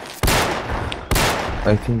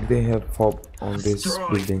 I think they have fob on this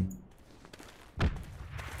Destroy. building.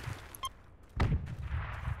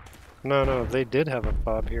 No, they did have a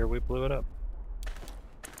fob here. We blew it up.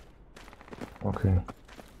 Okay.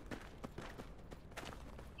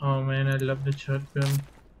 Oh man, I love the shotgun.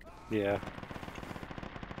 Yeah.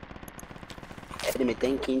 Enemy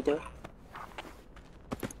tank Quinto.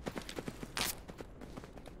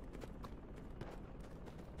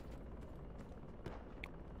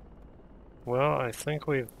 Well, I think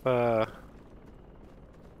we've done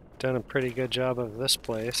a pretty good job of this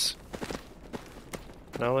place.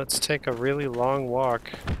 Now let's take a really long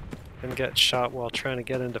walk and get shot while trying to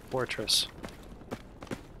get into Fortress.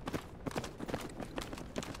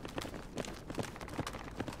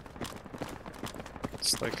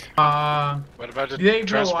 It's like... What about the Did they blow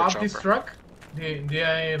transport up this chopper? truck? Did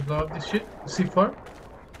I blow up this shit? C4?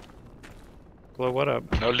 Blow what up?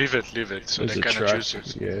 No, leave it, so There's they a cannot truck. use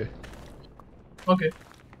it. Yeah. Okay.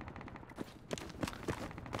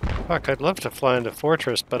 Fuck, I'd love to fly into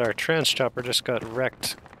Fortress, but our trans chopper just got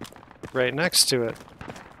wrecked right next to it.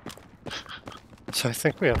 So I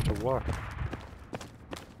think we have to walk.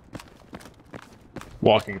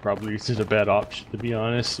 Walking probably isn't a bad option, to be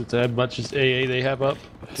honest. It's as much as AA they have up.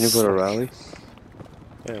 Can you go to rally?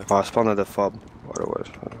 Yeah. Oh, I spawned at the fob.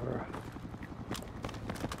 Whatever.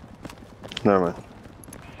 Never mind.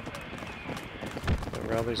 The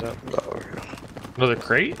rally's up. Oh, okay. Another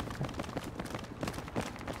crate?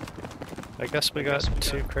 I guess we got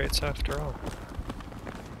 2 crates after all.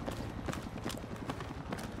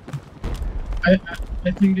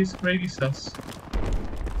 I think this crate is us.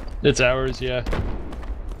 It's ours, yeah.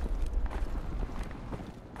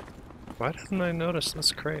 Why didn't I notice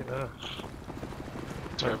this crate?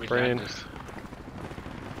 Sorry, My we brain. landed.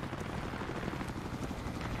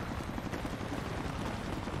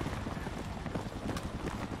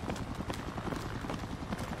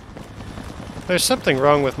 There's something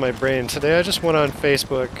wrong with my brain. Today I just went on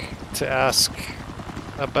Facebook to ask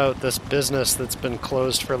about this business that's been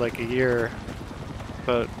closed for like a year,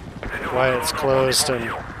 about why it's closed and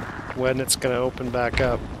when it's going to open back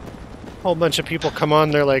up. A whole bunch of people come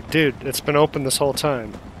on, they're like, dude, it's been open this whole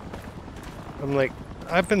time. I'm like,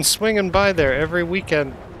 I've been swinging by there every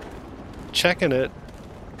weekend, checking it.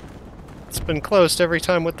 It's been closed every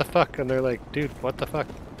time, what the fuck? And they're like, dude, what the fuck?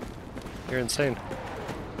 You're insane.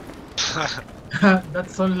 That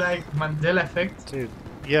sounds like Mandela effect. Dude,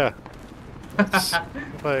 yeah. It's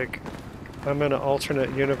like, I'm in an alternate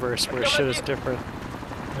universe where shit is different.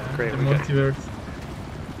 Yeah, Great, the we get- multiverse.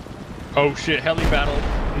 Oh shit, heli battle.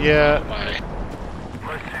 Yeah,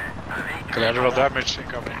 Collateral damage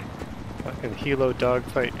incoming. fucking Hilo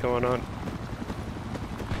dogfight going on.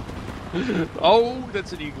 Oh,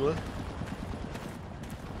 that's an Eagla.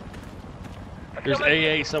 There's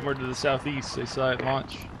AA somewhere to the southeast. I saw it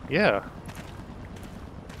launch. Yeah.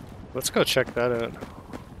 Let's go check that out.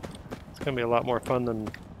 It's gonna be a lot more fun than,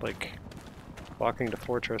 like, walking to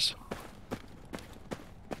Fortress.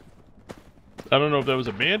 I don't know if that was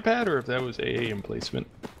a man pad or if that was AA emplacement.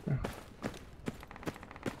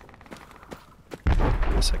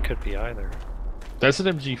 I guess it could be either. That's an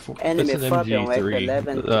MG4. Enemy That's an fobby on MG3.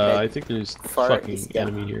 F11 I think there's far fucking east, yeah.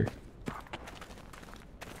 enemy here.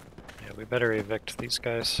 Yeah, we better evict these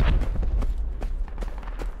guys.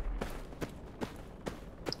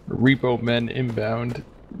 Repo men inbound.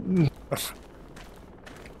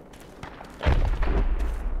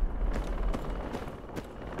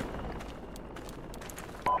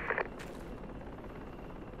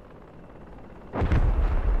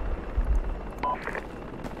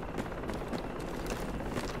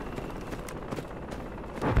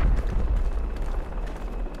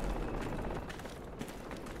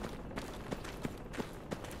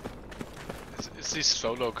 It's these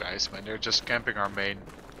solo guys, man. They're just camping our main.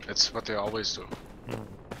 That's what they always do.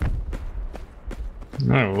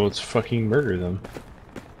 No, well, let's fucking murder them.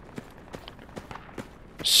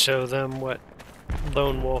 Show them what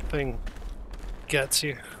lone wolfing gets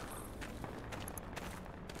you.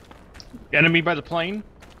 Enemy by the plane?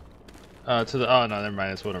 To the. Oh, no, never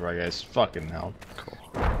mind. It's one of our guys. Fucking hell.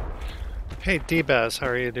 Cool. Hey, D-Baz, how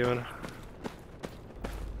are you doing?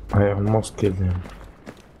 I almost killed him.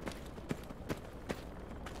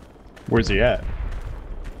 Where's he at?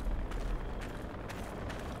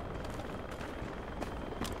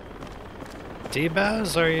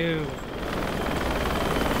 D-Baz, are you...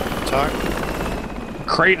 talk?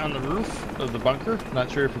 Crate on the roof of the bunker?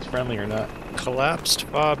 Not sure if it's friendly or not. Collapsed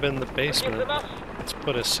fob in the basement. Let's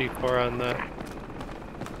put a C4 on that.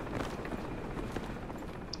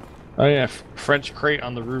 Oh yeah, French crate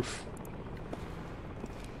on the roof.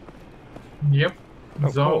 Yep. Oh,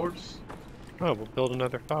 It's ours. Cool. Oh, we'll build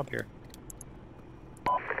another fob here.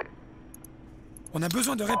 On a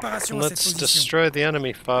besoin de réparation à cette Let's position. destroy the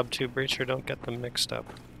enemy fob too, Breacher. Don't get them mixed up.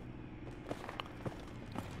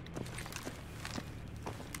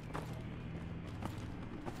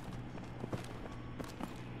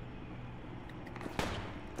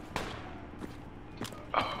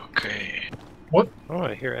 Okay. What? Oh,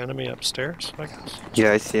 I hear enemy upstairs, I guess.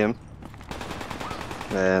 Yeah, I see him.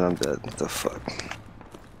 Man, I'm dead. What the fuck?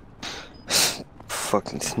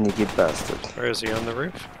 Fucking sneaky bastard. Where is he, on the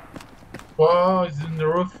roof? Whoa, he's in the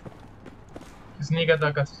roof. Sneak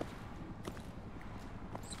attack us.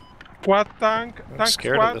 Squad tank, I'm tank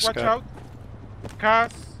scared squad, of this watch guy. out.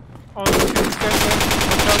 Cass on the watch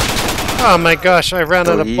out. Oh my gosh, I ran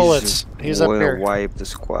out of he's bullets. He's up will here. wipe the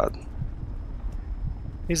squad.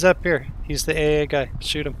 He's up here. He's the AA guy.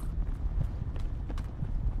 Shoot him.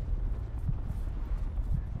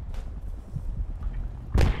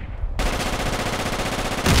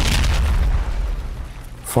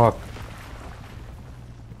 Fuck.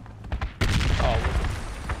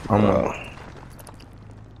 Wow.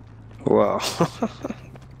 Wow.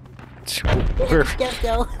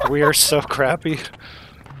 We are so crappy.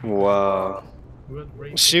 Wow.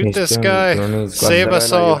 Shoot He's this doing guy. grenades, Save guys.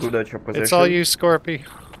 us all. Good at your It's all position. you, Scorpy.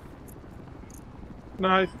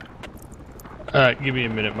 Nice. Give me a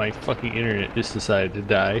minute. My fucking internet just decided to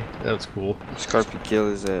die. That was cool. Scorpy kill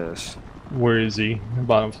his ass. Where is he?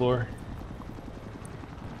 Bottom floor?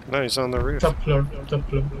 No, he's on the roof. Top floor, top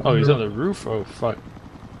floor. Oh, he's on the roof? Oh, fuck.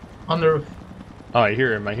 On the roof. Oh, I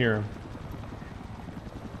hear him. I hear him.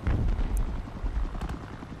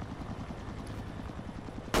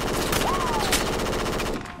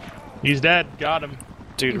 He's dead. Got him.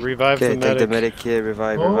 Dude, revive Okay, the take medic. the medic here.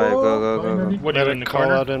 Revive, revive. Go, go, go, go. What are you in the Call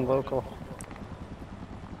corner? out in local.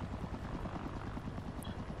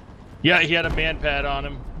 Yeah, he had a man pad on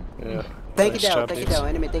him. Yeah. Take Nice it down, job, take it dudes. down,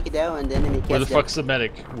 enemy take it down, and the enemy Where the catch fuck's the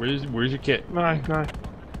medic? Where's your kit? Nice, nice.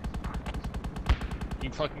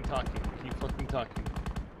 Keep fucking talking. Keep fucking talking.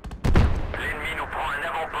 L'ennemi nous prend un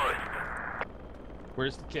avant-poste.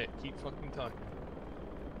 Where's the kit? Keep fucking talking.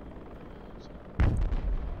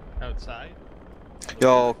 Outside?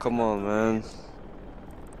 Yo, come on, man.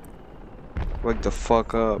 Wake the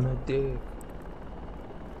fuck up. My dick.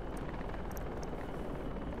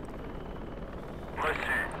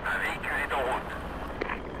 Reçu. Un véhicule est en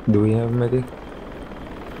route. Do we have medic?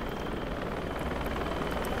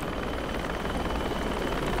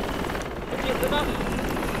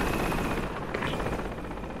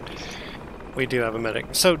 We do have a medic.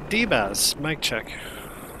 So, D-Baz, mic check.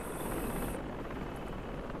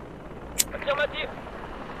 Affirmatif.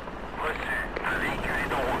 Reçu. Un véhicule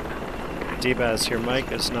est en route. D-Baz, your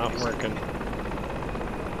mic is not working.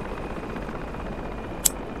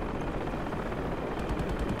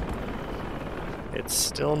 It's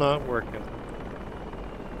still not working.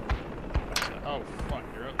 Oh, fuck.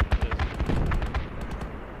 You're up.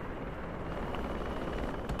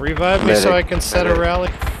 Revive me so I can set a Medic. rally.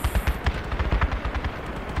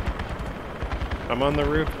 I'm on the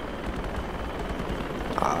roof.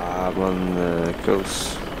 I'm on the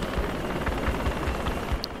coast.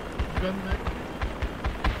 Gun neck.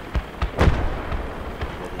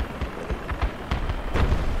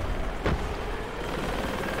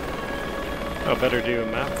 Oh, better do a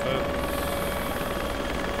map photo.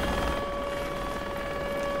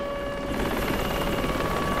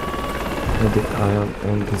 Medic, I am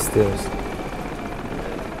on the stairs.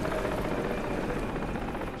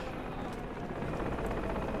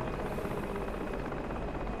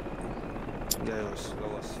 Yeah, it was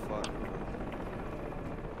slow as fuck.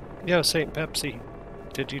 Yo, St. Pepsi,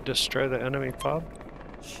 did you destroy the enemy fob?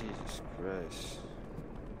 Jesus Christ.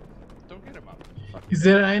 Don't Is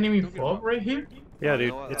there an enemy fob right here? Yeah,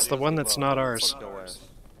 dude, it's the one that's not ours.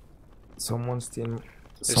 Someone steal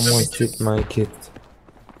my kit.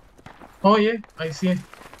 Oh yeah, I see it.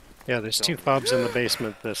 Yeah, there's 2 fobs in the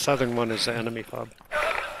basement. The southern one is the enemy fob.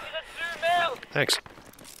 Thanks.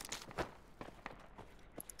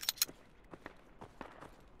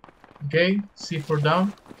 Okay, C4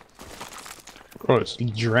 down. Oh, it's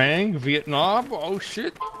Drang, Vietnam? Oh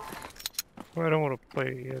shit. Well, I don't want to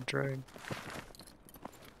play Drang.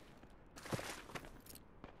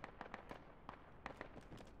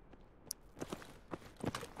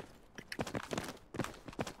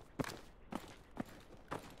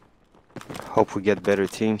 Hope we get better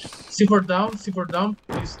teams. C4 down,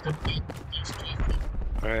 please.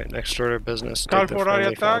 Alright, next order of business. Call take the for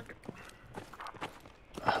friendly attack.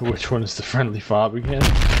 Which one is the friendly fob again?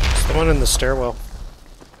 It's the one in the stairwell.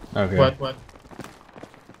 Okay. What?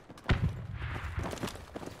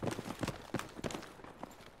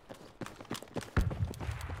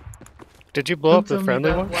 Did you blow up the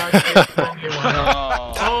friendly one? On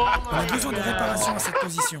a besoin de réparation à cette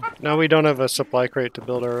position. No, we don't have a supply crate to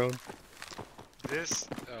build our own. This,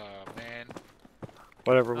 man.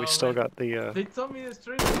 Whatever, we still got the, They told me to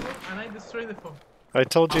destroy the phone, and I destroyed the phone. I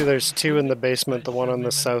told you there's 2 in the basement, the one on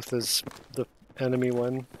the south is the enemy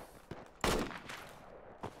one.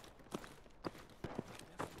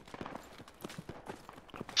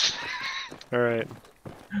 Alright.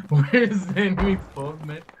 Where is the enemy phone,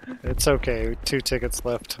 man? It's okay, 2 tickets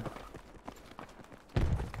left.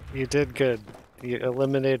 You did good. You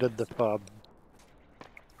eliminated the fob.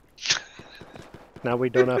 Now we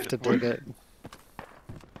don't have to dig it.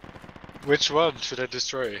 Which one should I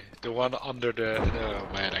destroy? The one under the... Oh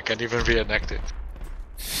man, I can't even reenact it.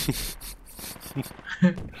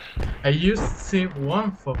 I used to save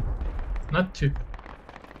 1 fob, not 2.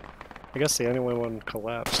 I guess the enemy one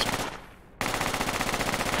collapsed.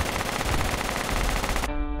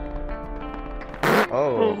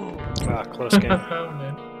 Oh. Ah, close game.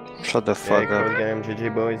 Shut the fuck up. Close game,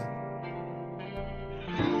 GG boys.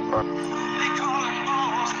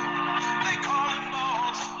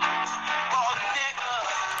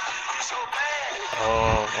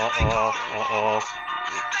 Uh-oh.